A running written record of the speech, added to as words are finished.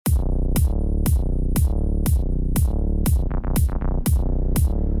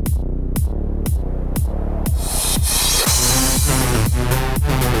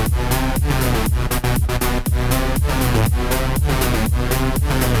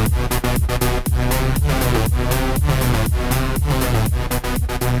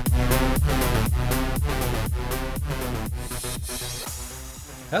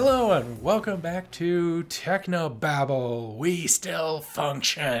Hello and welcome back to Technobabble. We still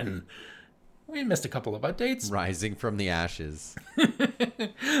function. We missed a couple of updates. Rising from the ashes.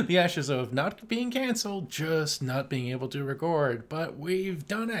 The ashes of not being canceled, just not being able to record. But we've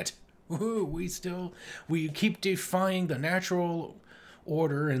done it. Woohoo, we keep defying the natural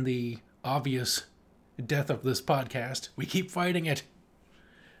order and the obvious death of this podcast. We keep fighting it.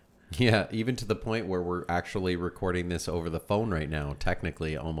 Yeah, even to the point where we're actually recording this over the phone right now.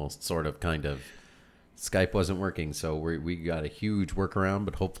 Technically, almost, sort of, kind of. Skype wasn't working, so we got a huge workaround,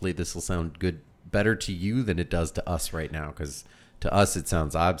 but hopefully this will sound good, better to you than it does to us right now, because to us it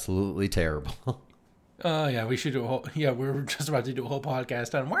sounds absolutely terrible. Yeah, we should do a whole. Yeah, we were just about to do a whole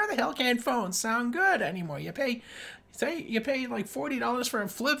podcast on why the hell can't phones sound good anymore. You pay like $40 for a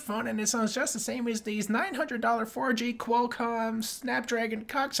flip phone, and it sounds just the same as these $900 4G Qualcomm Snapdragon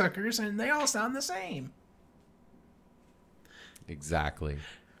cocksuckers, and they all sound the same. Exactly.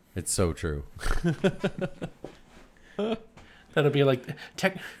 It's so true. That'll be like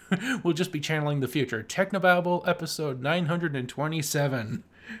We'll just be channeling the future. Technobabble episode 927.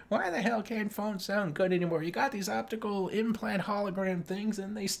 Why the hell can't phones sound good anymore? You got these optical implant hologram things,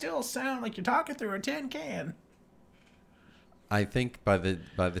 and they still sound like you're talking through a tin can. I think by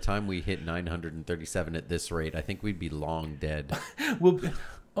the time we hit 937 at this rate, I think we'd be long dead. The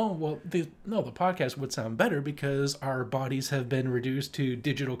podcast would sound better because our bodies have been reduced to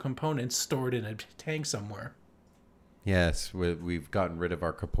digital components stored in a tank somewhere. Yes, we've gotten rid of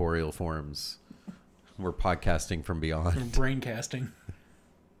our corporeal forms. We're podcasting from beyond. Braincasting.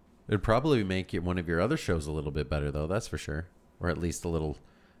 It'd probably make one of your other shows a little bit better, though, that's for sure. Or at least a little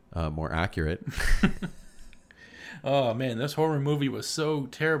more accurate. Oh, man, this horror movie was so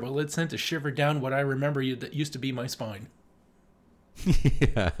terrible. It sent a shiver down what I remember that used to be my spine.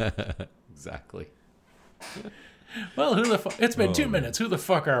 Yeah, exactly. Well, it's been 2 minutes. Who the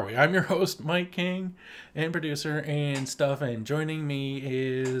fuck are we? I'm your host, Mike King, and producer and stuff, and joining me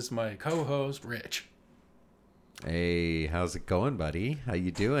is my co-host, Rich. Hey, how's it going, buddy? How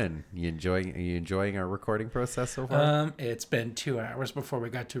you doing? Are you enjoying our recording process so far? It's been 2 hours before we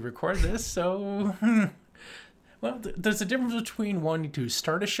got to record this, so... Well, there's a difference between wanting to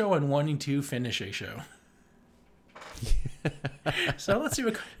start a show and wanting to finish a show. So let's see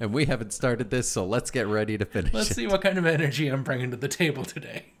what... And we haven't started this, so let's get ready to finish Let's see what kind of energy I'm bringing to the table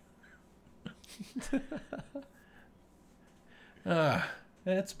today.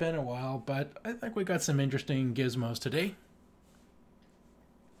 It's been a while, but I think we got some interesting gizmos today.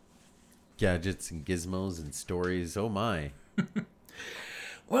 Gadgets and gizmos and stories. Oh, my.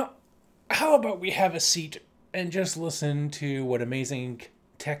 Well, how about we have a seat and just listen to what amazing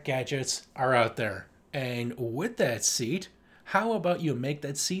tech gadgets are out there. And with that seat, how about you make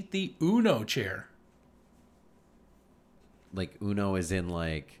that seat the Uno chair? Like Uno is in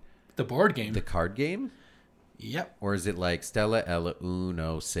like... The board game. The card game? Yep. Or is it like Stella, Ella,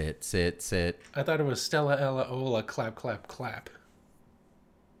 Uno, sit, sit, sit? I thought it was Stella, Ella, Ola, clap, clap, clap.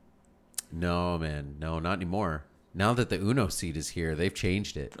 No, man. No, not anymore. Now that the Uno seat is here, they've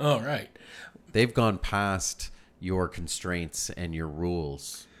changed it. Oh, right. They've gone past your constraints and your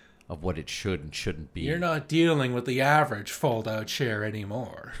rules of what it should and shouldn't be. You're not dealing with the average fold-out chair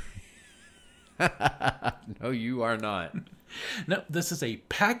anymore. No, you are not. No, this is a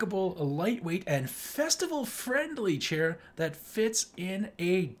packable, lightweight, and festival-friendly chair that fits in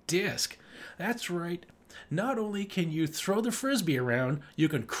a disc. That's right. Not only can you throw the Frisbee around, you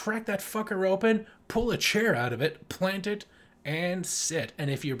can crack that fucker open, pull a chair out of it, plant it, and sit.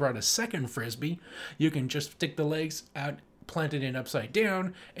 And if you brought a second Frisbee, you can just stick the legs out, plant it in upside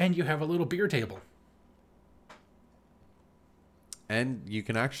down, and you have a little beer table. And you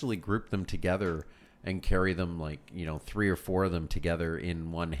can actually group them together and carry them, like, 3 or 4 of them together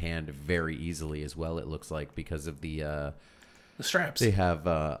in one hand very easily as well, it looks like, because of the straps. They have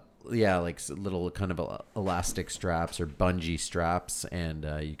like little kind of elastic straps or bungee straps, and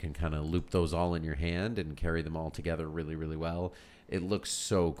you can kind of loop those all in your hand and carry them all together really, really well. It looks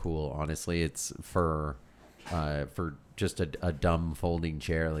so cool, honestly. It's for just a dumb folding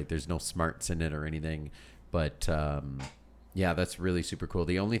chair. Like, there's no smarts in it or anything, but yeah, that's really super cool.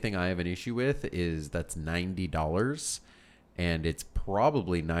 The only thing I have an issue with is that's $90, and it's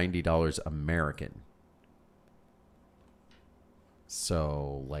probably $90 American.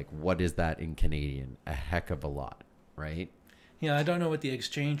 So, like, what is that in Canadian? A heck of a lot, right? Yeah, I don't know what the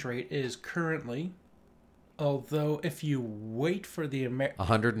exchange rate is currently. Although, if you wait for the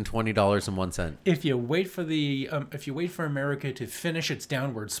 $120.01. if you wait for America to finish its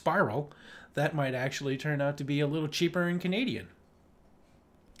downward spiral, that might actually turn out to be a little cheaper in Canadian.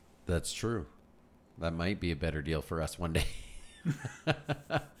 That's true. That might be a better deal for us one day.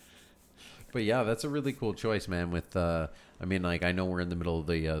 But yeah, that's a really cool choice, man. With I mean, like, I know we're in the middle of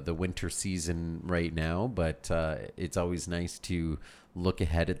the winter season right now, but it's always nice to look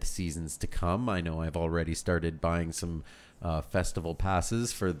ahead at the seasons to come. I know I've already started buying some festival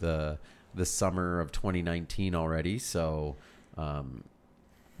passes for the summer of 2019 already. So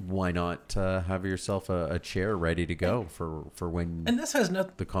why not have yourself a chair ready to go for when And this has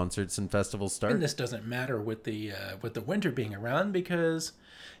nothing. the concerts and festivals start? And this doesn't matter with the winter being around, because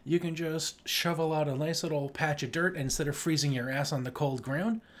you can just shovel out a nice little patch of dirt, and instead of freezing your ass on the cold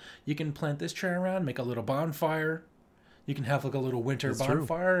ground, you can plant this chair around, make a little bonfire. You can have like a little winter That's true.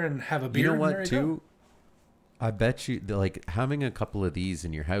 bonfire and have a beer. You know and what, there you too? go. I bet you, like, having a couple of these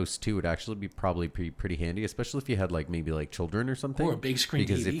in your house too would actually be probably pretty handy, especially if you had like maybe like children or something. Or a big screen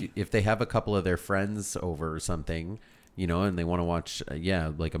because TV. if they have a couple of their friends over or something, you know, and they want to watch,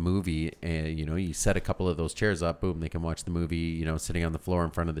 like a movie, and you know, you set a couple of those chairs up, boom, they can watch the movie, you know, sitting on the floor in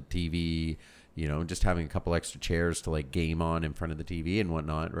front of the TV, you know, just having a couple extra chairs to like game on in front of the TV and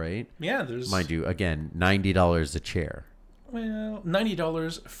whatnot, right? Yeah, there's Mind you, again, $90 a chair. well,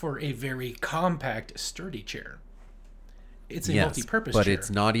 $90 for a very compact, sturdy chair. It's a Yes, multi-purpose but chair. it's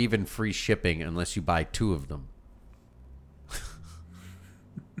not even free shipping unless you buy 2 of them.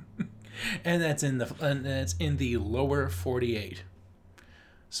 And that's in the lower 48.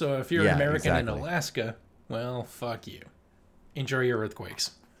 So if you're Yeah, American in exactly. Alaska, well, fuck you. Enjoy your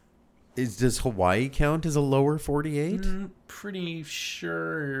earthquakes. Does Hawaii count as a lower 48? Pretty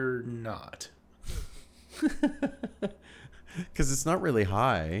sure not. Because it's not really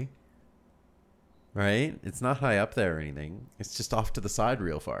high, right? It's not high up there or anything. It's just off to the side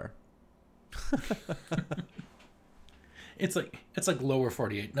real far. It's like lower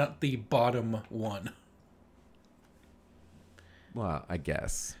 48, not the bottom one. Well, I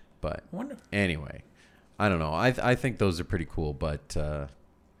guess. But I wonder anyway, I don't know. I think those are pretty cool. But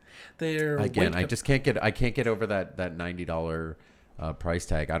they're again, weight I just can't get over that $90 price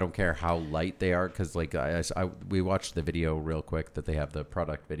tag. I don't care how light they are, because like we watched the video real quick that they have, the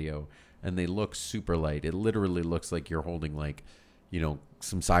product video, and they look super light. It literally looks like you're holding, like, you know,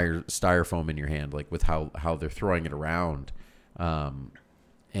 some styrofoam in your hand, like with how they're throwing it around,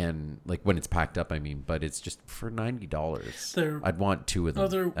 and like when it's packed up, I mean. But it's just for $90. I'd want 2 of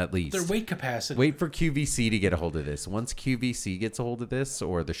them at least. Their weight capacity. Wait for QVC to get a hold of this. Once QVC gets a hold of this,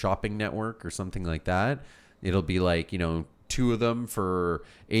 or the shopping network or something like that, it'll be like, you know, 2 of them for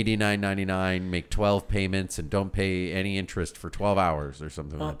 $89.99, make 12 payments, and don't pay any interest for 12 hours or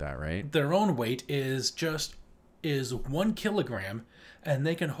something like that, right? Their own weight is 1 kilogram, and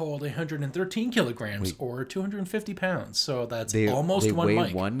they can hold 113 kilograms or 250 pounds. So that's almost they one weigh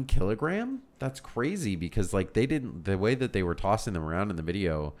mic. 1 kilogram? That's crazy, because like the way that they were tossing them around in the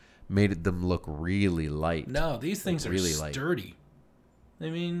video made them look really light. No, these things are really light. sturdy. I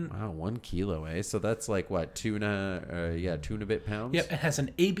mean, Wow, 1 kilo, eh? So that's like what, 2 and a bit pounds? yep, it has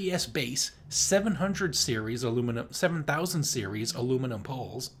an ABS base, 700 series aluminum, 7000 series aluminum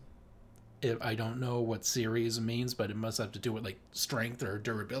poles. I don't know what series means, but it must have to do with like strength or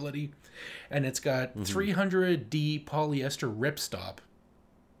durability. And it's got 300D polyester ripstop.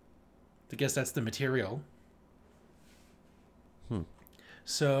 I guess that's the material.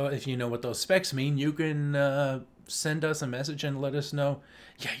 So if you know what those specs mean, you can send us a message and let us know,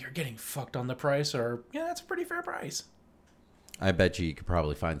 yeah, you're getting fucked on the price, or yeah, that's a pretty fair price. I bet you could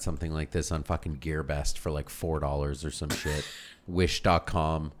probably find something like this on fucking GearBest for like $4 or some shit.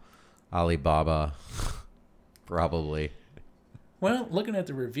 Wish.com, Alibaba, probably. Well, looking at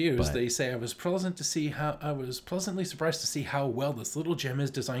the reviews, But- they say I was pleasantly surprised to see how well this little gem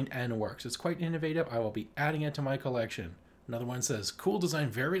is designed and works. It's quite innovative. I will be adding it to my collection. Another one says, cool design,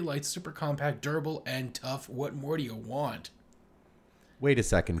 very light, super compact, durable, and tough. What more do you want? Wait a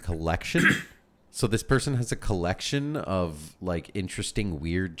second, collection? So this person has a collection of like interesting,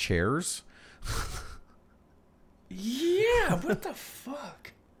 weird chairs? Yeah, what the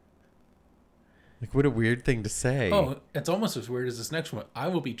fuck? Like, what a weird thing to say. Oh, it's almost as weird as this next one. I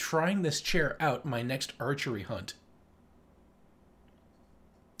will be trying this chair out my next archery hunt.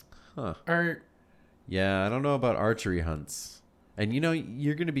 Huh. Or Yeah, I don't know about archery hunts. And you know,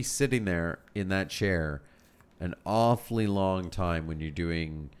 you're going to be sitting there in that chair an awfully long time when you're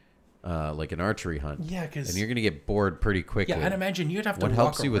doing like an archery hunt. yeah, because And you're going to get bored pretty quickly. yeah, I'd imagine you'd have to What walk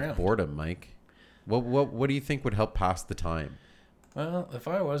helps you around. with boredom, Mike? What do you think would help pass the time? Well, if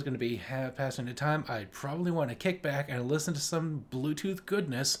I was going to be passing the time, I'd probably want to kick back and listen to some Bluetooth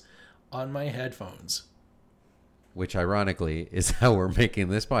goodness on my headphones. Which, ironically, is how we're making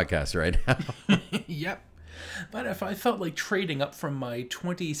this podcast right now. Yep. But if I felt like trading up from my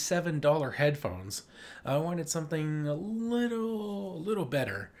 $27 headphones, I wanted something a little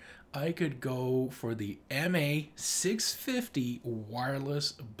better. I could go for the MA650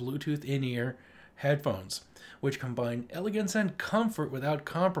 wireless Bluetooth in-ear headphones, which combine elegance and comfort without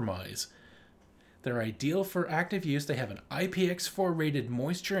compromise. They're ideal for active use. They have an IPX4 rated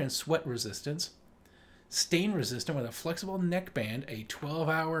moisture and sweat resistance, stain resistant with a flexible neckband, a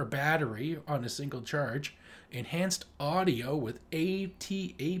 12-hour battery on a single charge, enhanced audio with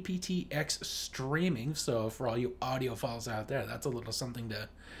aptX streaming. So for all you audiophiles out there, that's a little something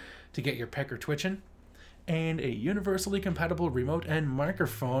to get your pecker twitching. And a universally compatible remote and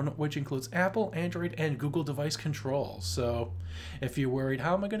microphone, which includes Apple, Android, and Google device controls. So if you're worried,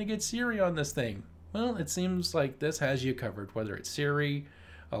 how am I going to get Siri on this thing? Well, it seems like this has you covered, whether it's Siri,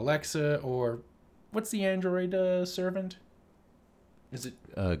 Alexa, or what's the Android servant? Is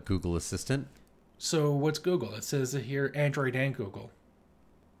it Google Assistant? So what's Google? It says here Android and Google.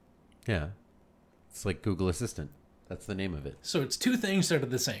 Yeah. It's like Google Assistant. That's the name of it. So it's two things that are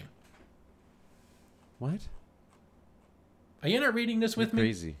the same. What? Are you not reading this with me?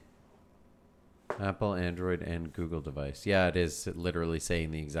 Crazy. Apple, Android, and Google device. Yeah, it is literally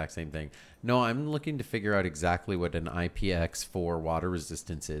saying the exact same thing. No, I'm looking to figure out exactly what an IPX4 water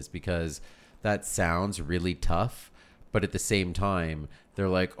resistance is, because that sounds really tough, but at the same time, they're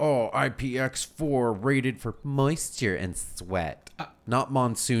like, oh, IPX4 rated for moisture and sweat, not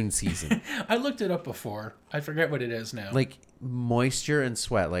monsoon season. I looked it up before. I forget what it is now. Like moisture and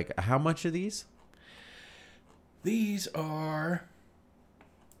sweat. Like, how much are these? These are...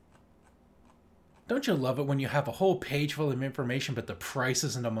 Don't you love it when you have a whole page full of information, but the price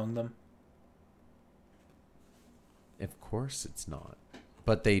isn't among them? Of course it's not.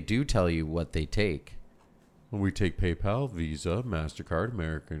 But they do tell you what they take. We take PayPal, Visa, MasterCard,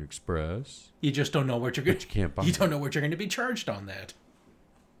 American Express. You just don't know what you're going to... You can't buy You don't know what you're going to be charged on that.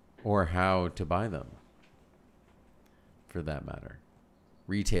 Or how to buy them, for that matter.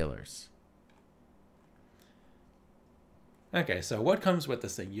 Retailers. Okay, so what comes with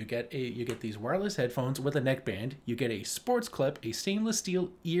this thing? You get these wireless headphones with a neckband. You get a sports clip, a stainless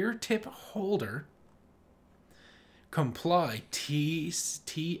steel ear tip holder. Comply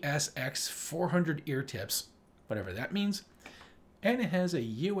TSX 400 ear tips, whatever that means. And it has a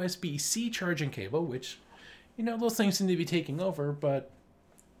USB-C charging cable, which, those things seem to be taking over, but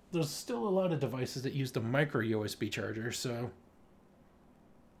there's still a lot of devices that use the micro USB charger, so...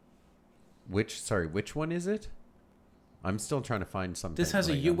 Which one is it? I'm still trying to find something. This has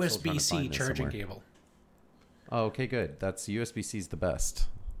a USB-C charging cable. Oh, okay, good. That's USB-C is the best.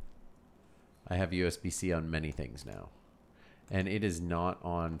 I have USB-C on many things now. And it is not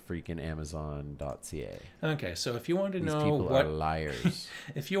on freaking Amazon.ca. Okay, so if you want to These know people what are liars.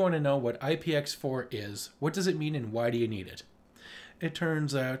 if you want to know what IPX4 is, what does it mean and why do you need it? It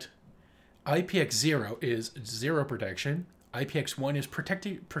turns out IPX0 is zero protection. IPX1 is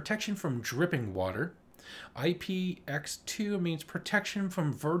protection from dripping water. IPX2 means protection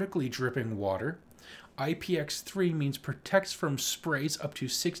from vertically dripping water. IPX3 means protects from sprays up to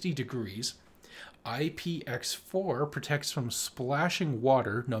 60 degrees. IPX4 protects from splashing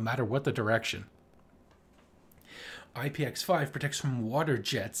water no matter what the direction. IPX5 protects from water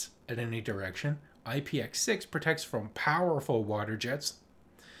jets at any direction. IPX6 protects from powerful water jets,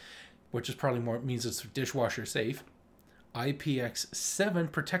 which is probably more means it's dishwasher safe.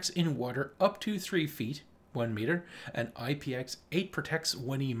 IPX7 protects in water up to 3 feet, 1 meter, and IPX8 protects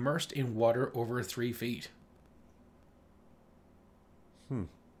when immersed in water over 3 feet.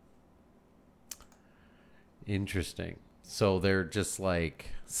 Interesting. So they're just like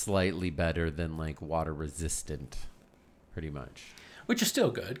slightly better than like water resistant, pretty much. Which is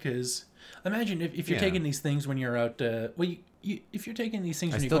still good, because imagine if you're taking these things when you're out, if you're taking these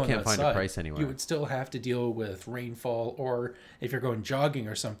things when you're going outside, I still can't find a price anywhere. You would still have to deal with rainfall, or if you're going jogging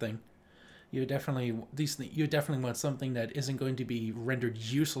or something, you definitely want something that isn't going to be rendered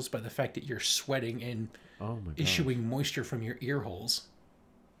useless by the fact that you're sweating and issuing moisture from your ear holes.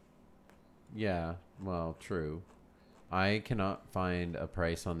 Yeah, well, true. I cannot find a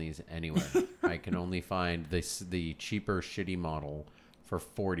price on these anywhere. I can only find the cheaper shitty model for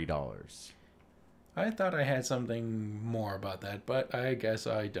 $40. I thought I had something more about that, but I guess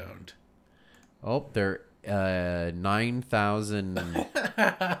I don't. Oh, they're 9,000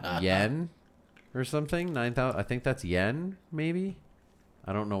 yen or something. 9,000. I think that's yen, maybe.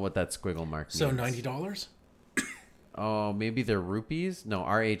 I don't know what that squiggle mark means. So $90? Oh, maybe they're rupees? No,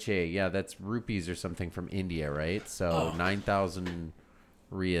 RHA. Yeah, that's rupees or something from India, right? So 9,000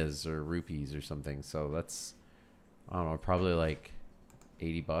 riyas or rupees or something. So that's, I don't know, probably like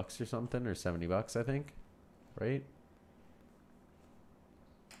 $80 or something, or $70, I think. right?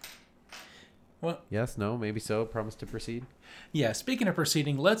 Well, Yes, no, maybe so. Promise to proceed. yeah, speaking of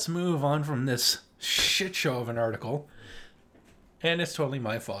proceeding, let's move on from this shit show of an article. And it's totally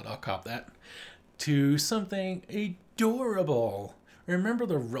my fault, I'll cop that. To something adorable. Remember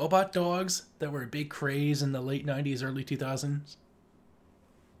the robot dogs that were a big craze in the late 90s, early 2000s?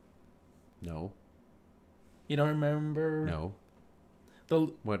 No, You don't remember? no.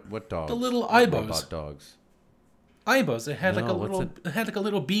 The What dogs? The little What Ibos. robot dogs. Ibos. It had like a No, what's little. It had like a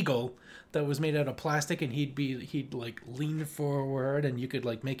little beagle that was made out of plastic, and he'd like lean forward, and you could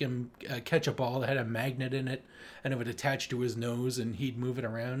like make him catch a ball that had a magnet in it, and it would attach to his nose, and he'd move it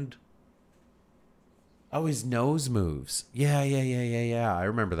around. Oh, his nose moves. Yeah. I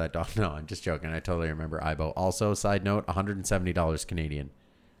remember that dog. No, I'm just joking. I totally remember Ibo. Also, side note, $170 Canadian.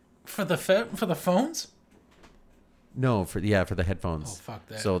 For the phones? No, for the headphones. Oh, fuck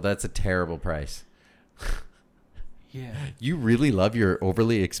that. So that's a terrible price. Yeah. You really love your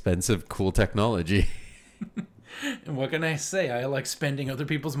overly expensive cool technology. And what can I say? I like spending other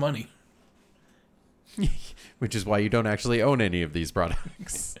people's money. Which is why you don't actually own any of these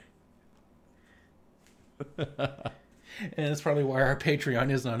products. And that's probably why our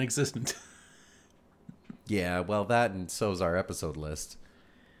Patreon is non-existent. Yeah, well, that and so's our episode list.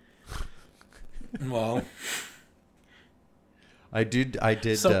 Well, I did when I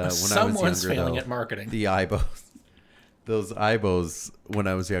was someone's younger, failing though, at marketing. the Ibos. Those Ibos, when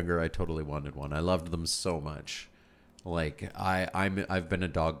I was younger, I totally wanted one. I loved them so much. Like I've been a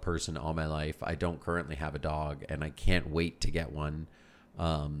dog person all my life. I don't currently have a dog, and I can't wait to get one.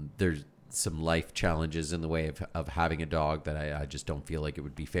 There's some life challenges in the way of having a dog that I just don't feel like it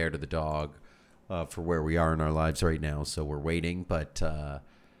would be fair to the dog for where we are in our lives right now. So we're waiting, but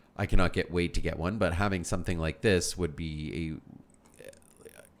I cannot wait to get one. But having something like this would be a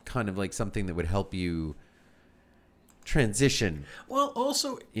kind of like something that would help you transition Well,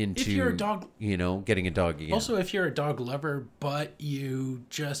 also, into if you're a dog, getting a dog again. also if you're a dog lover, but you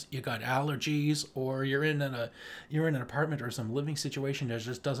got allergies, or you're in an apartment or some living situation that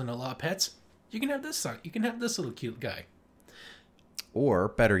just doesn't allow pets, you can have this son. You can have this little cute guy. Or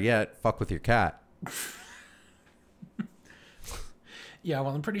better yet, fuck with your cat. Yeah,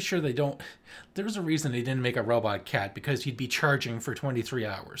 well, I'm pretty sure they don't. There's a reason they didn't make a robot cat, because you'd be charging for 23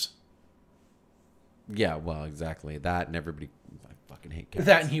 hours. Yeah, well, exactly that, and everybody. I fucking hate cats.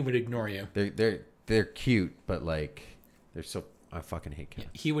 That, and he would ignore you. They're cute, but like they're so. I fucking hate cats.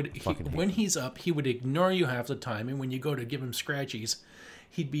 When he's up, he would ignore you half the time, and when you go to give him scratchies,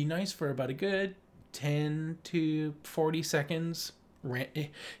 he'd be nice for about a good 10 to 40 seconds.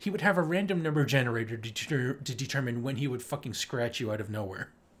 He would have a random number generator to determine when he would fucking scratch you out of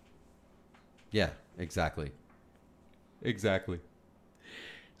nowhere. Yeah, exactly.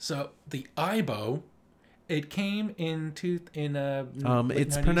 So the Ibo, it came in late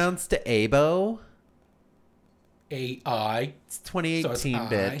It's 90s. pronounced Abo. AI. It's 2018, So it's I.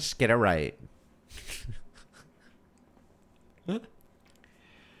 bitch. Get it right.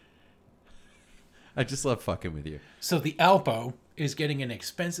 I just love fucking with you. So the Alpo is getting an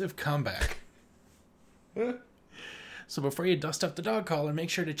expensive comeback. So before you dust up the dog collar, make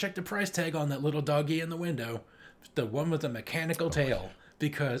sure to check the price tag on that little doggy in the window, the one with the mechanical tail,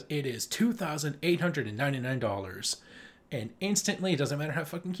 because it is $2,899. And instantly, it doesn't matter how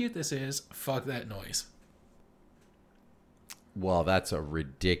fucking cute this is, fuck that noise. Well, that's a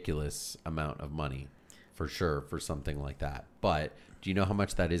ridiculous amount of money, for sure, for something like that. But do you know how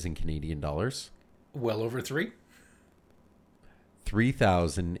much that is in Canadian dollars? Well over $3,000.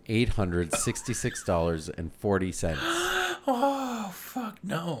 $3,866.40. Oh, fuck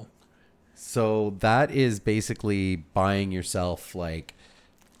no. So that is basically buying yourself like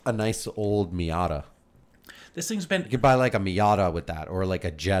a nice old Miata. This thing's been... You could buy like a Miata with that, or like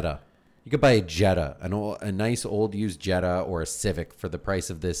a Jetta. You could buy a Jetta, a nice old used Jetta or a Civic for the price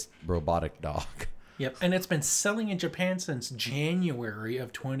of this robotic dog. Yep, and it's been selling in Japan since January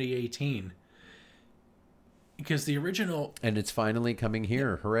of 2018. Because the original... And it's finally coming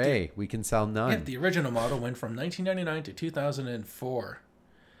here. Hooray. We can sell none. Yeah, the original model went from 1999 to 2004.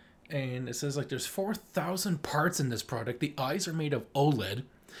 And it says like there's 4,000 parts in this product. The eyes are made of OLED,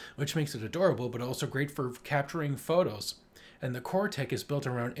 which makes it adorable, but also great for capturing photos. And the core tech is built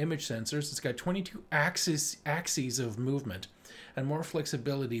around image sensors. It's got 22 axes of movement and more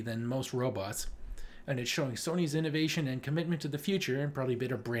flexibility than most robots. And it's showing Sony's innovation and commitment to the future, and probably a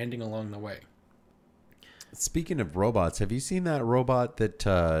bit of branding along the way. Speaking of robots, have you seen that robot that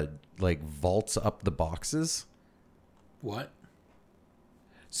like vaults up the boxes? What?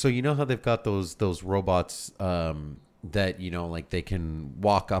 So you know how they've got those robots that, like they can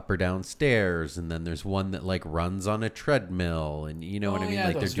walk up or down stairs, and then there's one that like runs on a treadmill, and you know what I mean? Yeah,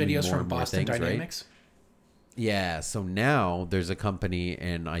 Like those they're doing videos more from and more Boston things, right? Dynamics. Yeah, so now there's a company,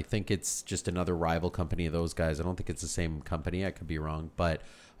 and I think it's just another rival company of those guys. I don't think it's the same company. I could be wrong, but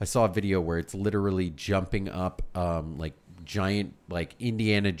I saw a video where it's literally jumping up like giant, like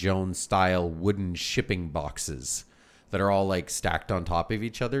Indiana Jones style wooden shipping boxes that are all like stacked on top of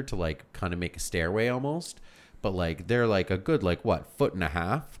each other to like kind of make a stairway almost. But like they're like a good like what,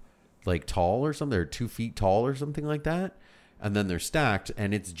 1.5 feet like tall or something. They're 2 feet tall or something like that. And then they're stacked,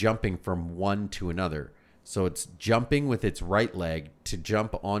 and it's jumping from one to another. So it's jumping with its right leg to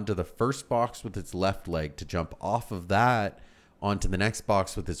jump onto the first box with its left leg, to jump off of that onto the next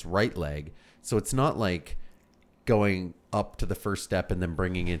box with its right leg. So it's not like going up to the first step and then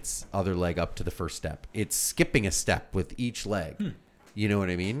bringing its other leg up to the first step. It's skipping a step with each leg. You know what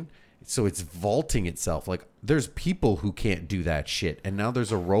I mean? So it's vaulting itself. Like there's people who can't do that shit. And now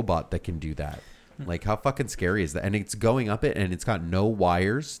there's a robot that can do that. Like how fucking scary is that? And it's going up it, and it's got no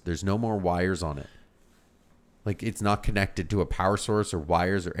wires. There's no more wires on it. Like, it's not connected to a power source or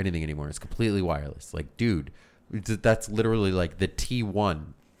wires or anything anymore. It's completely wireless. Like, dude, that's literally like the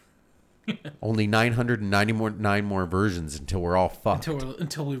T1. Only 999 more versions until we're all fucked.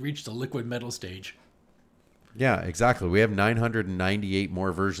 Until we reach the liquid metal stage. Yeah, exactly. We have 998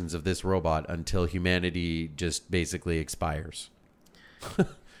 more versions of this robot until humanity just basically expires.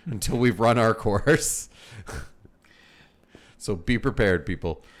 Until we've run our course. So be prepared,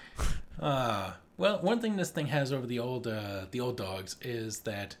 people. Well, one thing this thing has over the old dogs is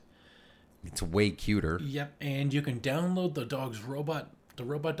that it's way cuter. Yep, and you can download the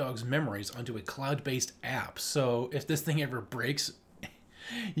robot dog's memories onto a cloud-based app. So if this thing ever breaks,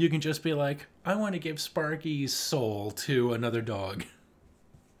 you can just be like, I want to give Sparky's soul to another dog.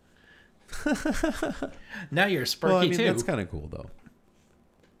 Now you're Sparky well, I mean, too. That's kind of cool, though.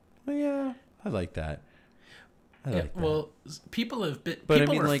 Well, yeah, I like that. Well, people are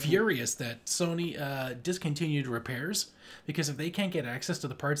furious that Sony discontinued repairs, because if they can't get access to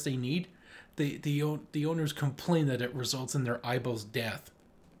the parts they need, the owners complain that it results in their Aibo's death,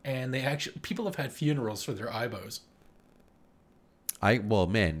 and people have had funerals for their Aibos. Well,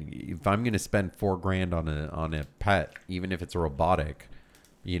 man, if I'm gonna spend $4,000 on a pet, even if it's robotic,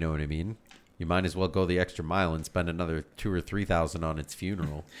 you know what I mean? You might as well go the extra mile and spend another $2,000 or $3,000 on its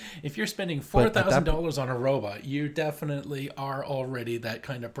funeral. If you're spending $4,000 on a robot, you definitely are already that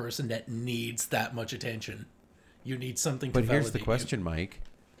kind of person that needs that much attention. You need something to validate. But here's the question, Mike.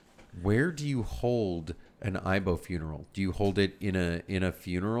 Where do you hold an Aibo funeral? Do you hold it in a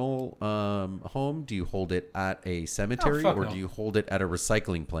funeral home? Do you hold it at a cemetery, or do you hold it at a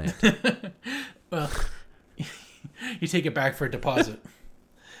recycling plant? Well, you take it back for a deposit.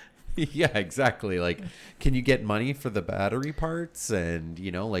 Yeah, exactly. Like, can you get money for the battery parts and,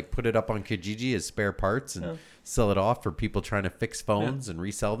 like put it up on Kijiji as spare parts and sell it off for people trying to fix phones and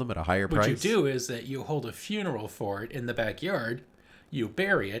resell them at a higher price? What you do is that you hold a funeral for it in the backyard, you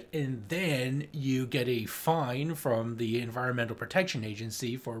bury it, and then you get a fine from the Environmental Protection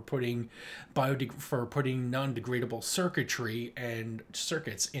Agency for putting non-degradable circuitry and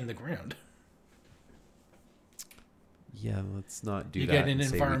circuits in the ground. Yeah, let's not do that. You get an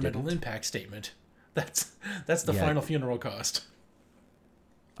environmental impact statement. That's the final funeral cost.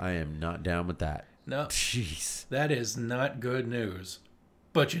 I am not down with that. No. Jeez. That is not good news.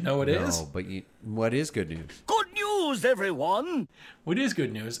 But you know what is? No, but what is good news? Good news, everyone! What is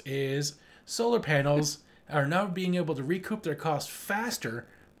good news is solar panels are now being able to recoup their costs faster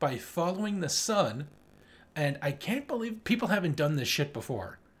by following the sun. And I can't believe people haven't done this shit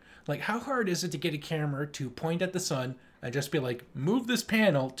before. Like, how hard is it to get a camera to point at the sun and just be like, move this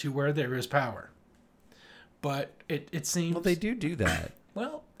panel to where there is power? But it seems... Well, they do that.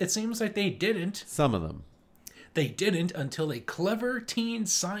 Well, it seems like they didn't. Some of them. They didn't until a clever teen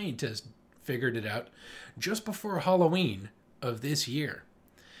scientist figured it out just before Halloween of this year.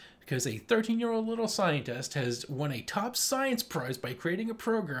 Because a 13-year-old little scientist has won a top science prize by creating a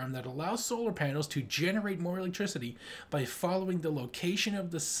program that allows solar panels to generate more electricity by following the location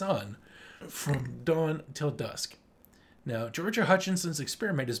of the sun from dawn till dusk. Now, Georgia Hutchinson's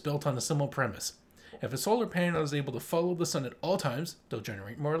experiment is built on a similar premise. If a solar panel is able to follow the sun at all times, they'll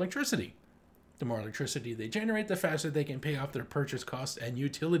generate more electricity. The more electricity they generate, the faster they can pay off their purchase costs and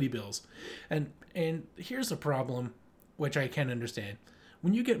utility bills. And here's the problem, which I can understand.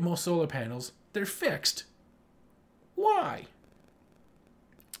 When you get most solar panels, they're fixed. Why?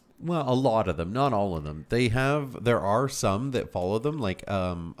 Well, a lot of them, not all of them. There are some that follow them. Like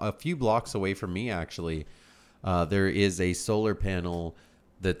a few blocks away from me, actually, there is a solar panel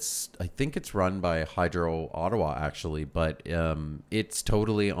that's, I think it's run by Hydro Ottawa actually, but it's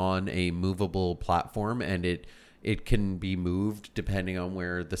totally on a movable platform, and it can be moved depending on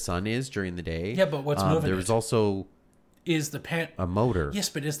where the sun is during the day. Yeah, but what's moving There's it? also Is the a motor. Yes,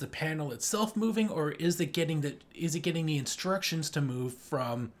 but is the panel itself moving, or is it getting the instructions to move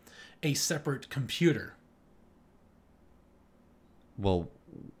from a separate computer? Well,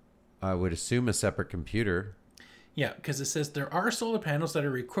 I would assume a separate computer. Yeah, because it says there are solar panels that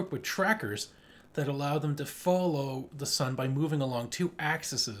are equipped with trackers that allow them to follow the sun by moving along two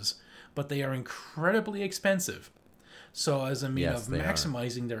axes, but they are incredibly expensive. So as a means Yes, of they are.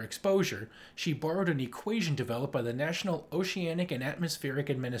 maximizing their exposure, she borrowed an equation developed by the National Oceanic and Atmospheric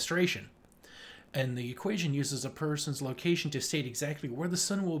Administration. And the equation uses a person's location to state exactly where the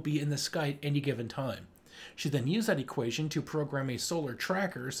sun will be in the sky at any given time. She then used that equation to program a solar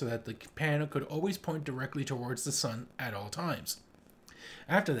tracker so that the panel could always point directly towards the sun at all times.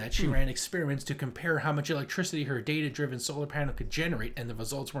 After that, she ran experiments to compare how much electricity her data-driven solar panel could generate, and the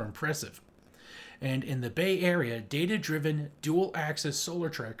results were impressive. And in the Bay Area, data-driven dual-axis solar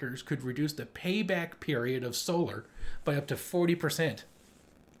trackers could reduce the payback period of solar by up to 40%.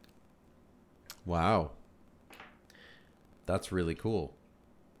 Wow. That's really cool.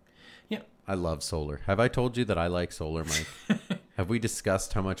 Yeah. I love solar. Have I told you that I like solar, Mike? Have we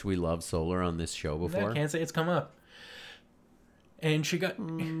discussed how much we love solar on this show before? I can't say it's come up. And she got...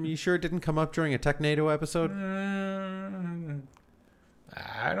 You sure it didn't come up during a Technado episode?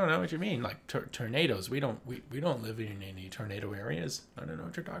 I don't know what you mean. Like tornadoes. We don't live in any tornado areas. I don't know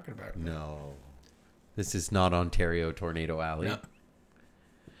what you're talking about. No. This is not Ontario Tornado Alley. No.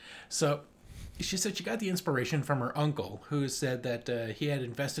 So she said she got the inspiration from her uncle, who said that he had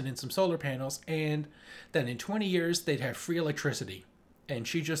invested in some solar panels and that in 20 years they'd have free electricity. And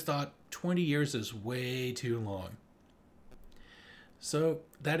she just thought 20 years is way too long. So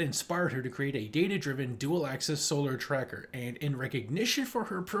that inspired her to create a data-driven dual-axis solar tracker. And in recognition for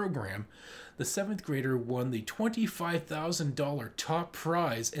her program, the 7th grader won the $25,000 top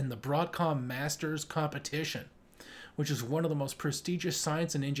prize in the Broadcom Masters competition, which is one of the most prestigious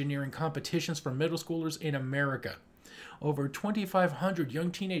science and engineering competitions for middle schoolers in America. Over 2,500 young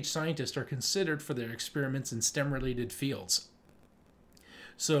teenage scientists are considered for their experiments in STEM-related fields.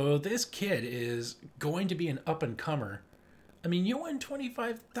 So this kid is going to be an up-and-comer. I mean, you win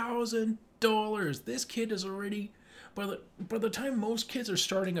 $25,000. This kid is already, by the time most kids are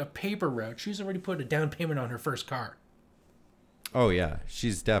starting a paper route, she's already put a down payment on her first car. Oh, yeah.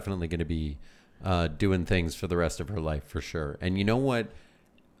 She's definitely going to be doing things for the rest of her life, for sure. And you know what?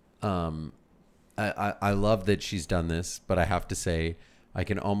 I love that she's done this, but I have to say, I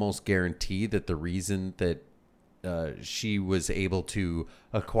can almost guarantee that the reason that she was able to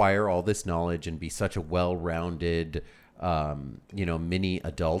acquire all this knowledge and be such a well-rounded mini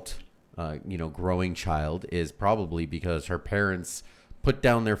adult, growing child is probably because her parents put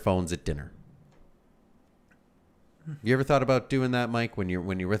down their phones at dinner. You ever thought about doing that, Mike? When you're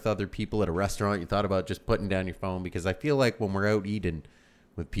with other people at a restaurant, you thought about just putting down your phone? Because I feel like when we're out eating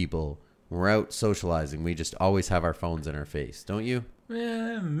with people, when we're out socializing, we just always have our phones in our face, don't you?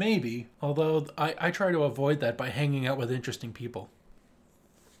 Maybe. Although I try to avoid that by hanging out with interesting people.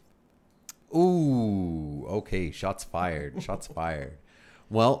 Ooh, okay. Shots fired. Shots fired.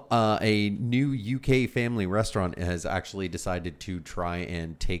 Well, a new UK family restaurant has actually decided to try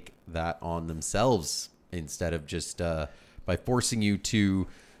and take that on themselves instead of just by forcing you to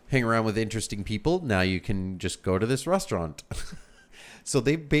hang around with interesting people. Now you can just go to this restaurant. So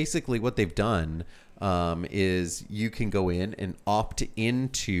they basically what they've done is you can go in and opt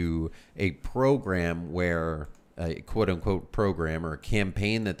into a program where a quote unquote program or a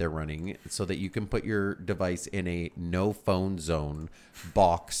campaign that they're running so that you can put your device in a no phone zone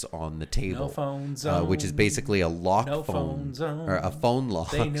box on the table. No phone zone. Which is basically a locked no phone zone. or a phone lock.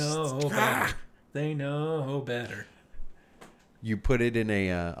 They know better. They know better. You put it in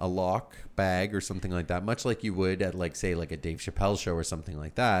a lock bag or something like that, much like you would at like a Dave Chappelle show or something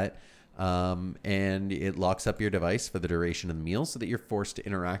like that. And it locks up your device for the duration of the meal so that you're forced to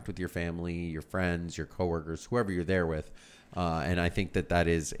interact with your family, your friends, your coworkers, whoever you're there with. And I think that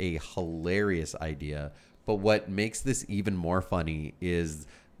is a hilarious idea. But what makes this even more funny is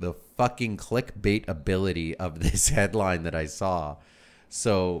the fucking clickbait ability of this headline that I saw.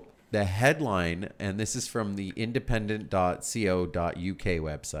 So the headline, and this is from the independent.co.uk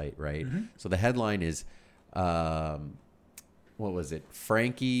website, right? Mm-hmm. So the headline is, what was it?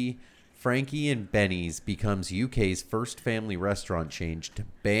 Frankie and Benny's becomes UK's first family restaurant chain to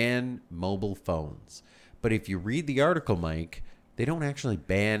ban mobile phones. But if you read the article, Mike, they don't actually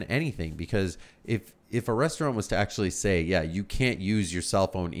ban anything because if if a restaurant was to actually say, yeah, you can't use your cell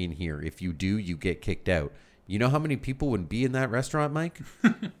phone in here. If you do, you get kicked out. You know how many people would be in that restaurant, Mike?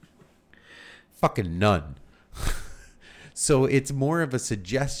 Fucking none. So it's more of a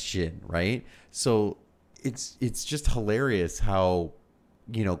suggestion, right? So it's just hilarious how,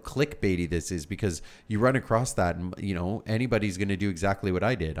 clickbaity this is, because you run across that and, anybody's going to do exactly what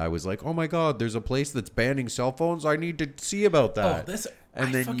I did. I was like, oh my God, there's a place that's banning cell phones. I need to see about that.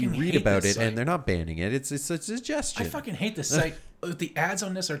 And then you read about it and they're not banning it. It's a suggestion. I fucking hate this site. The ads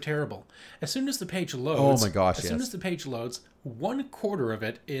on this are terrible. As soon as the page loads, oh my gosh, as soon as the page loads, 1/4 of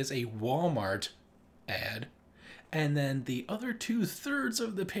it is a Walmart ad. And then the other 2/3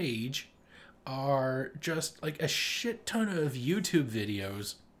 of the page are just like a shit ton of YouTube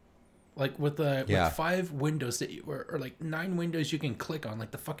videos, like with 5 windows that or like 9 windows you can click on,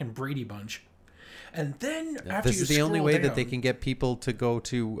 like the fucking Brady Bunch. And then after this you is the only way down, that they can get people to go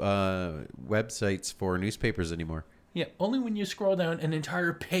to websites for newspapers anymore. Yeah, only when you scroll down an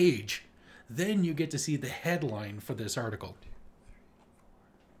entire page, then you get to see the headline for this article.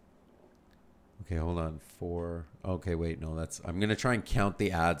 Okay, hold on. 4. Okay, wait, no, I'm going to try and count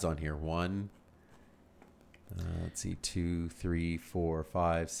the ads on here. 1, let's see, 2, 3, 4,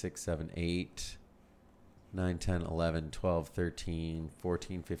 5, 6, 7, 8, 9, 10, 11, 12, 13,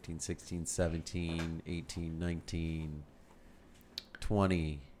 14, 15, 16, 17, 18, 19,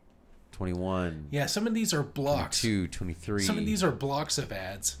 20, 21. Yeah, some of these are blocks. 22, 23. Some of these are blocks of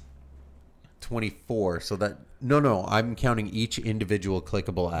ads. 24. So that no, I'm counting each individual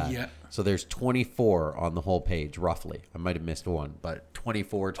clickable ad. Yeah. So there's 24 on the whole page, roughly. I might have missed one, but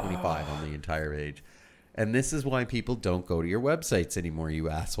 24, 25 on the entire page. And this is why people don't go to your websites anymore, you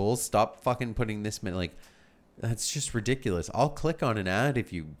assholes. Stop fucking putting this, like, that's just ridiculous. I'll click on an ad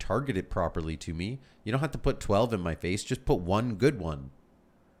if you target it properly to me. You don't have to put 12 in my face. Just put one good one.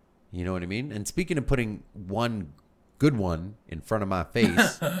 You know what I mean? And speaking of putting one good one in front of my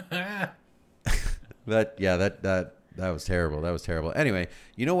face, that was terrible. That was terrible. Anyway,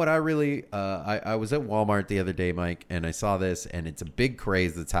 you know what I really, I was at Walmart the other day, Mike, and I saw this, and it's a big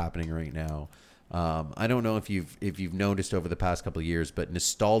craze that's happening right now. I don't know if you've noticed over the past couple of years, but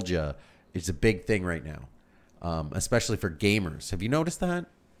nostalgia is a big thing right now, especially for gamers. Have you noticed that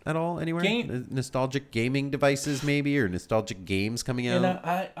at all anywhere? Nostalgic gaming devices, maybe, or nostalgic games coming out? And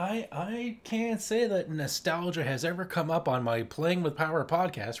I can't say that nostalgia has ever come up on my Playing with Power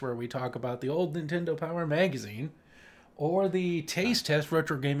podcast, where we talk about the old Nintendo Power magazine, or the Taste Test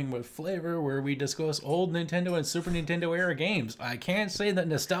Retro Gaming with Flavor, where we discuss old Nintendo and Super Nintendo era games. I can't say that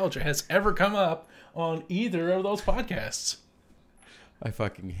nostalgia has ever come up on either of those podcasts. I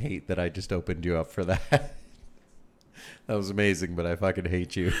fucking hate that I just opened you up for that. That was amazing, but I fucking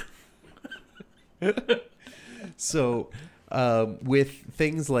hate you. So, with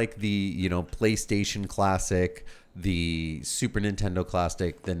things like the, PlayStation Classic, the Super Nintendo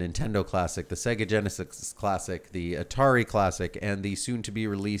Classic, the Nintendo Classic, the Sega Genesis Classic, the Atari Classic, and the soon-to-be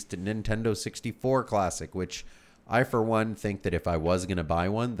released Nintendo 64 Classic, which I, for one, think that if I was going to buy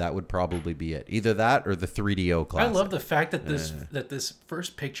one, that would probably be it. Either that or the 3DO Classic. I love the fact that this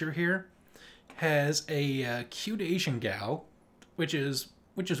first picture here has a cute Asian gal, which is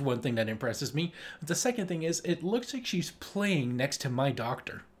one thing that impresses me. The second thing is it looks like she's playing next to my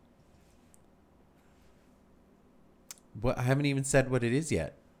doctor. What? I haven't even said what it is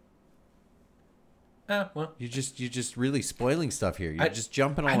yet. Well, you're just really spoiling stuff here. You're just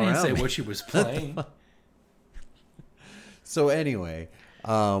jumping all around. I didn't say what she was playing. So anyway,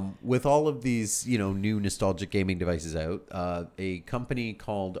 with all of these, new nostalgic gaming devices out, a company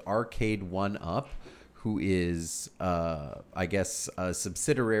called Arcade1Up, who is, I guess, a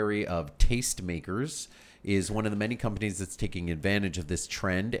subsidiary of Tastemakers, is one of the many companies that's taking advantage of this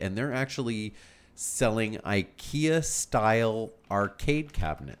trend, and they're actually selling IKEA-style arcade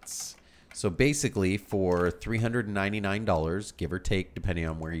cabinets. So basically, for $399, give or take, depending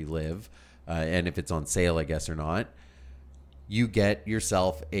on where you live, and if it's on sale, I guess, or not, you get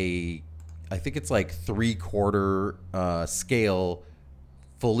yourself I think it's like 3/4 scale,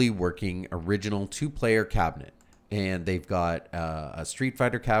 fully working original 2-player cabinet. And they've got a Street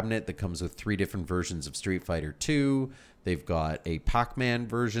Fighter cabinet that comes with 3 different versions of Street Fighter 2. They've got a Pac-Man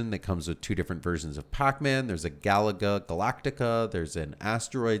version that comes with 2 different versions of Pac-Man. There's a Galaga Galactica. There's an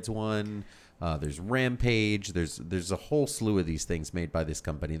Asteroids one. There's Rampage. There's a whole slew of these things made by this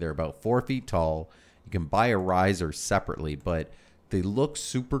company. They're about 4 feet tall. You can buy a riser separately, but they look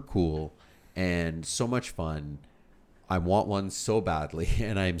super cool and so much fun. I want one so badly,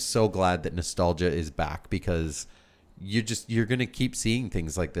 and I'm so glad that nostalgia is back, because you're going to keep seeing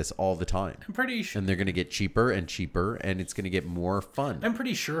things like this all the time. I'm pretty sure. And they're going to get cheaper and cheaper, and it's going to get more fun. I'm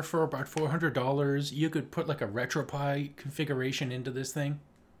pretty sure for about $400, you could put like a RetroPie configuration into this thing.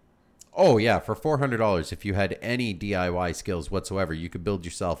 Oh yeah, for $400, if you had any DIY skills whatsoever, you could build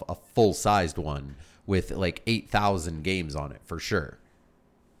yourself a full-sized one with like 8,000 games on it for sure.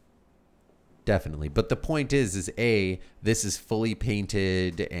 Definitely. But the point is this is fully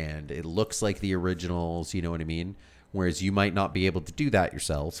painted and it looks like the originals, you know what I mean? Whereas you might not be able to do that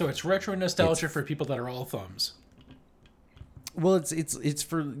yourself. So it's retro nostalgia for people that are all thumbs. Well, it's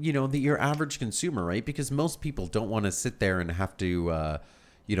for, your average consumer, right? Because most people don't want to sit there and have to,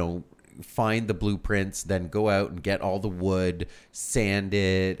 find the blueprints, then go out and get all the wood, sand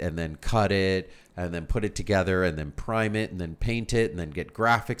it, and then cut it, and then put it together, and then prime it, and then paint it, and then get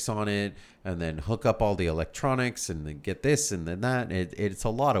graphics on it, and then hook up all the electronics, and then get this and then that. It's a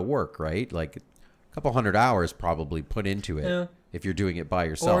lot of work, right? Like a couple hundred hours probably put into it. Yeah. If you're doing it by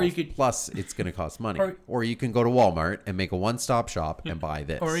yourself. Or you could, plus it's going to cost money. Or you can go to Walmart and make a one-stop shop and buy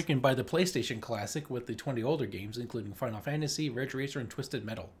this. Or you can buy the PlayStation Classic with the 20 older games, including Final Fantasy, Ridge Racer, and Twisted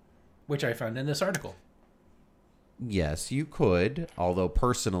Metal, which I found in this article. Yes, you could. Although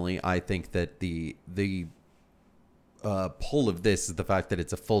personally, I think that the pull of this is the fact that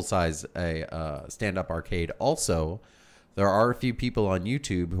it's a full-size stand-up arcade. Also, there are a few people on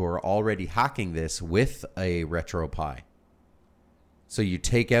YouTube who are already hacking this with a RetroPie. So you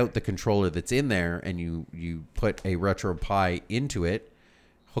take out the controller that's in there and you put a RetroPie into it,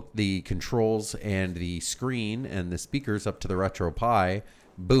 hook the controls and the screen and the speakers up to the RetroPie.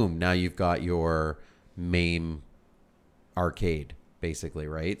 Boom, now you've got your MAME arcade, basically,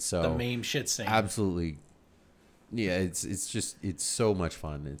 right? So The MAME shit stain. Absolutely. Yeah, it's so much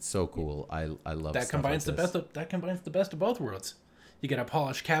fun. It's so cool. I love that stuff combines like the this. that combines the best of both worlds. You get a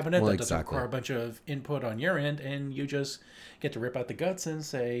polished cabinet that doesn't require a bunch of input on your end, and you just get to rip out the guts and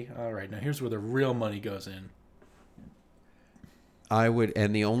say, all right, now here's where the real money goes in.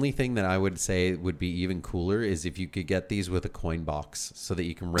 And the only thing that I would say would be even cooler is if you could get these with a coin box so that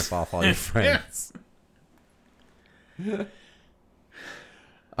you can rip off all your friends.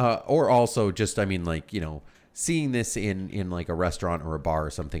 Or also just, seeing this in like a restaurant or a bar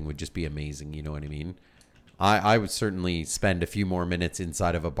or something would just be amazing. You know what I mean? I would certainly spend a few more minutes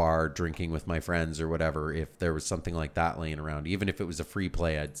inside of a bar drinking with my friends or whatever if there was something like that laying around. Even if it was a free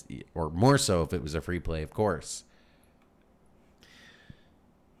play, or more so if it was a free play, of course.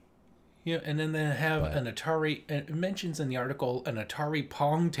 Yeah, and then they have an Atari. It mentions in the article an Atari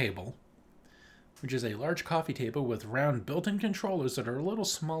Pong table, which is a large coffee table with round built-in controllers that are a little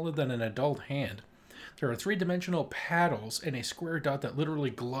smaller than an adult hand. There are three-dimensional paddles and a square dot that literally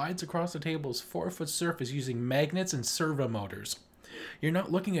glides across the table's 4-foot surface using magnets and servo motors. You're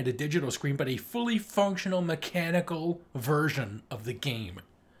not looking at a digital screen, but a fully functional mechanical version of the game.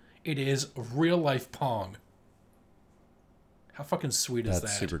 It is real-life Pong. How fucking sweet is that?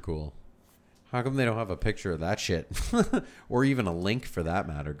 That's super cool. How come they don't have a picture of that shit? Or even a link for that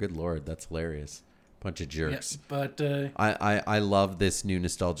matter? Good Lord, that's hilarious. Bunch of jerks. Yeah, but I love this new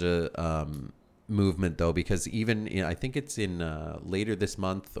nostalgia movement, though, because even I think it's in later this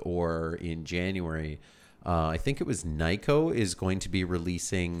month or in January, I think it was Nyko is going to be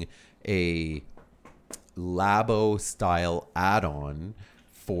releasing a Labo-style add-on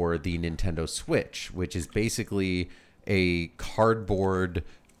for the Nintendo Switch, which is basically a cardboard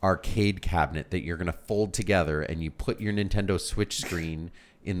arcade cabinet that you're going to fold together, and you put your Nintendo Switch screen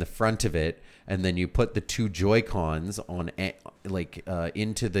in the front of it, and then you put the two Joy-Cons on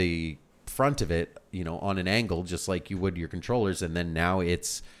into the front of it, on an angle, just like you would your controllers, and then now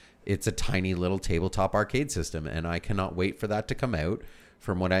it's a tiny little tabletop arcade system, and I cannot wait for that to come out.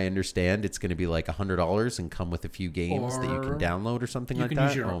 From what I understand, it's going to be like $100 and come with a few games that you can download or something like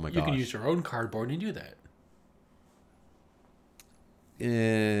that. Oh my god! You can use your own cardboard and do that.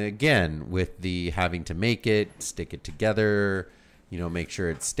 Again, with the having to make it, stick it together, make sure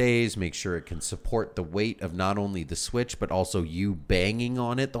it stays, make sure it can support the weight of not only the Switch, but also you banging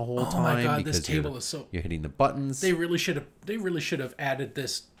on it the whole time. Oh my god, because this table is so... You're hitting the buttons. They really should have added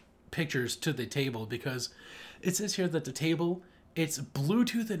this pictures to the table, because it says here that the table, it's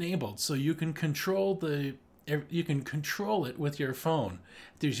Bluetooth enabled, so you can control it with your phone.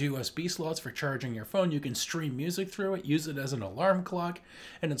 There's USB slots for charging your phone. You can stream music through it, use it as an alarm clock,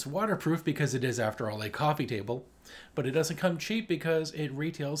 and it's waterproof because it is, after all, a coffee table. But it doesn't come cheap because it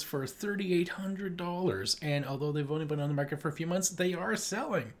retails for $3,800, and although they've only been on the market for a few months, they are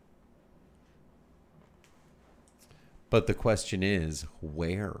selling. But the question is,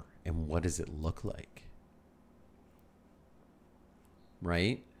 where and what does it look like?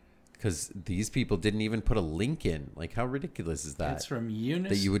 Right? because these people didn't even put a link in. Like, how ridiculous is that? It's from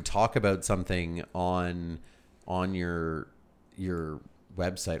Eunice. That you would talk about something on your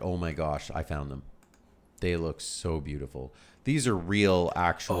website. Oh my gosh, I found them. They look so beautiful. These are real,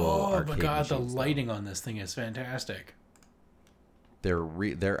 actual arcade my God, the machines, lighting on this thing is fantastic.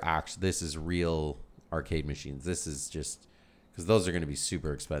 This is real arcade machines. This is just because those are going to be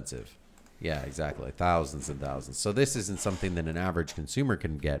super expensive. Yeah, exactly. Thousands and thousands. So this isn't something that an average consumer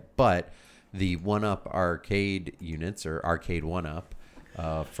can get, but the 1-Up arcade units, or Arcade 1-Up,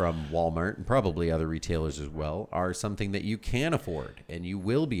 from Walmart and probably other retailers as well, are something that you can afford and you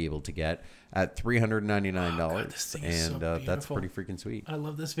will be able to get at $399. God, this thing is so That's beautiful. pretty freaking sweet. I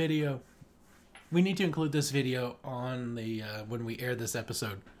love this video. We need to include this video on the when we air this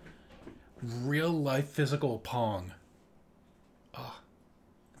episode. Real life physical Pong. Oh,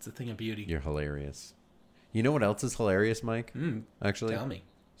 it's a thing of beauty. You're hilarious. You know what else is hilarious, Mike? Actually, Tell me.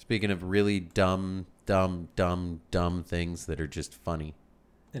 speaking of really dumb things that are just funny.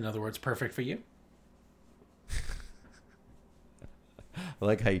 In other words, perfect for you. I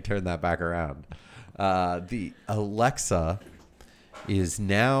like how you turn that back around. The Alexa is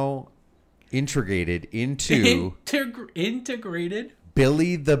now integrated into Integrated.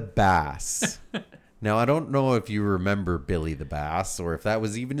 Billy the Bass. Now, I don't know if you remember Billy the Bass or if that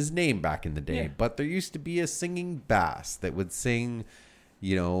was even his name back in the day, Yeah. but there used to be a singing bass that would sing,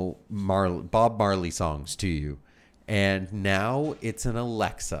 Bob Marley songs to you. And now it's an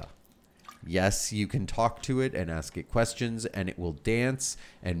Alexa. Yes, you can talk to it and ask it questions, and it will dance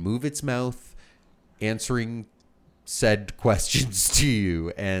and move its mouth, answering said questions to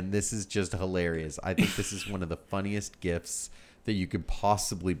you. And this is just hilarious. I think this is one of the funniest gifts that you could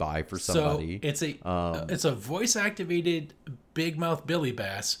possibly buy for somebody. So it's a voice activated big mouth Billy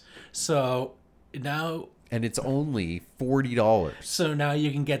Bass. So now And it's only $40. So now you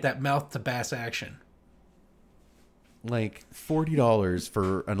can get that mouth to bass action. Like $40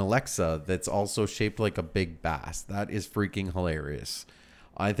 for an Alexa that's also shaped like a big bass. That is freaking hilarious.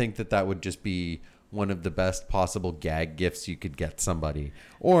 I think that would just be one of the best possible gag gifts you could get somebody.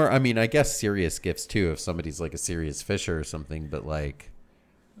 Or, I mean, I guess serious gifts too, if somebody's like a serious fisher or something, but like,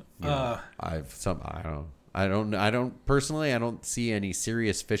 I don't personally, I don't see any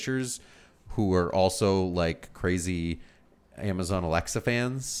serious fishers who are also like crazy Amazon Alexa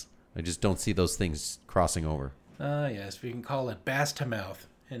fans. I just don't see those things crossing over. Yes, we can call it bass to mouth.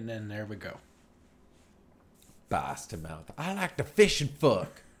 And then there we go. Bass to mouth. I like to fish and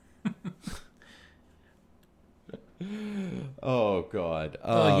fuck. Oh God.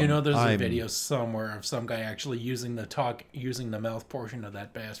 There's a video somewhere of some guy actually using the mouth portion of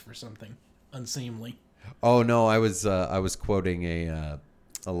that bass for something unseemly. Oh no, I was quoting a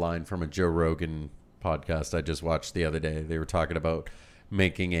line from a Joe Rogan podcast I just watched the other day. They were talking about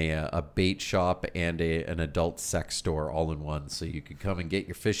making a bait shop and an adult sex store all in one, so you could come and get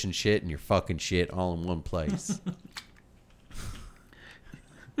your fishing shit and your fucking shit all in one place.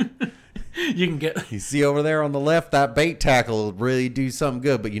 You can get You see over there on the left, that bait tackle will really do something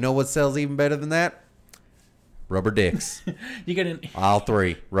good. But you know what sells even better than that? Rubber dicks. you get an All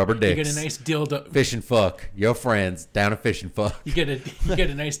three. Rubber dicks. you get a nice dildo. Fish and fuck. Your friends down to fish and fuck. You get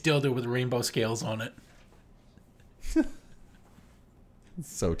a nice dildo with rainbow scales on it.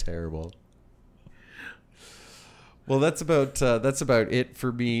 So terrible. Well, that's about it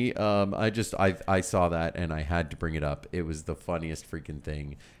for me. I saw that and I had to bring it up. It was the funniest freaking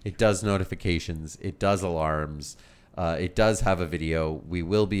thing. It does notifications. It does alarms. It does have a video. We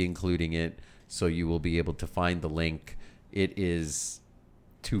will be including it, so you will be able to find the link. It is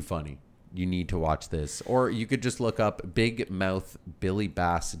too funny. You need to watch this, or you could just look up Big Mouth Billy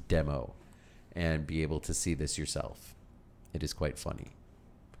Bass demo and be able to see this yourself. It is quite funny.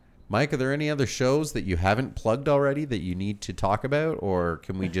 Mike, are there any other shows that you haven't plugged already that you need to talk about, or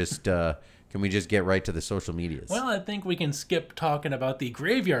can we just get right to the social medias? Well, I think we can skip talking about the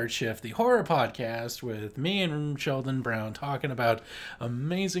Graveyard Shift, the horror podcast with me and Sheldon Brown talking about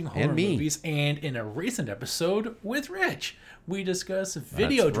amazing horror movies. And in a recent episode with Rich, we discuss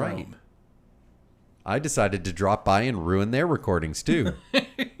Videodrome. Right. I decided to drop by and ruin their recordings too.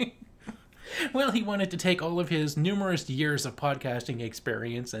 Well, he wanted to take all of his numerous years of podcasting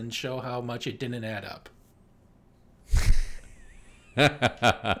experience and show how much it didn't add up.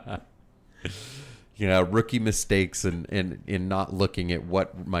 Rookie mistakes and in not looking at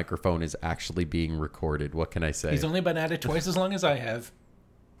what microphone is actually being recorded. What can I say? He's only been at it twice as long as I have.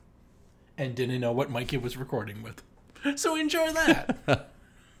 And didn't know what mic he was recording with. So enjoy that.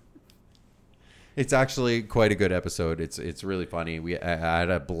 It's actually quite a good episode. It's really funny. I had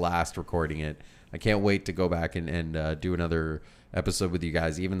a blast recording it. I can't wait to go back and do another episode with you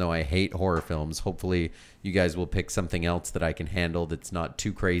guys. Even though I hate horror films, hopefully you guys will pick something else that I can handle that's not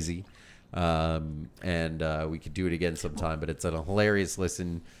too crazy. And we could do it again sometime. But it's a hilarious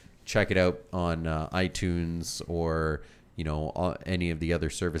listen. Check it out on iTunes or any of the other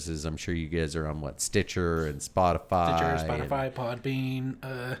services. I'm sure you guys are on Stitcher and Spotify.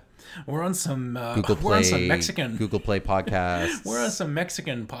 Podbean. We're on some Google Play. We're on some Mexican Google Play podcasts. We're on some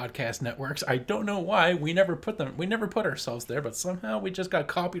Mexican podcast networks. I don't know why we never put ourselves there, but somehow we just got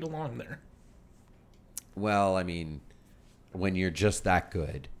copied along there. Well, I mean, when you're just that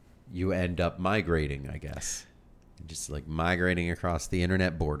good, you end up migrating, I guess. Just like migrating across the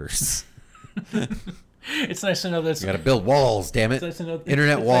internet borders. It's nice to know that you got to build walls, damn it! Nice to know,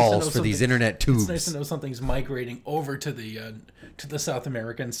 internet walls for these internet tubes. It's nice to know something's migrating over to the South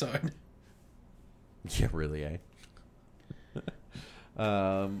American side. Yeah, really, eh?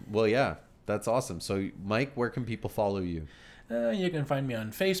 Well, yeah, that's awesome. So, Mike, where can people follow you? You can find me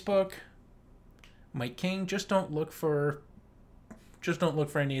on Facebook, Mike King. Just don't look for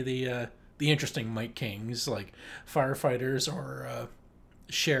any of the interesting Mike Kings like firefighters or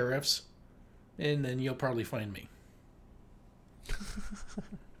sheriffs. And then you'll probably find me.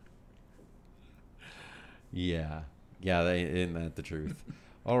 Yeah, isn't that the truth?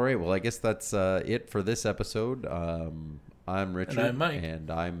 All right, well, I guess that's it for this episode. I'm Richard, and I'm Mike,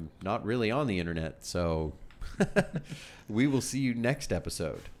 and I'm not really on the internet, so we will see you next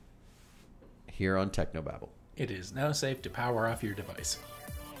episode here on Technobabble. It is now safe to power off your device.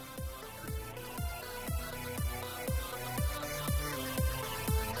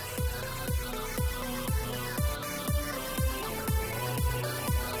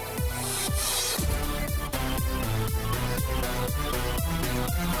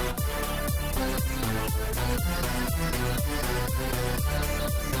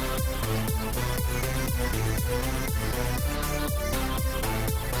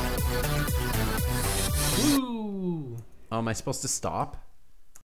 Am I supposed to stop?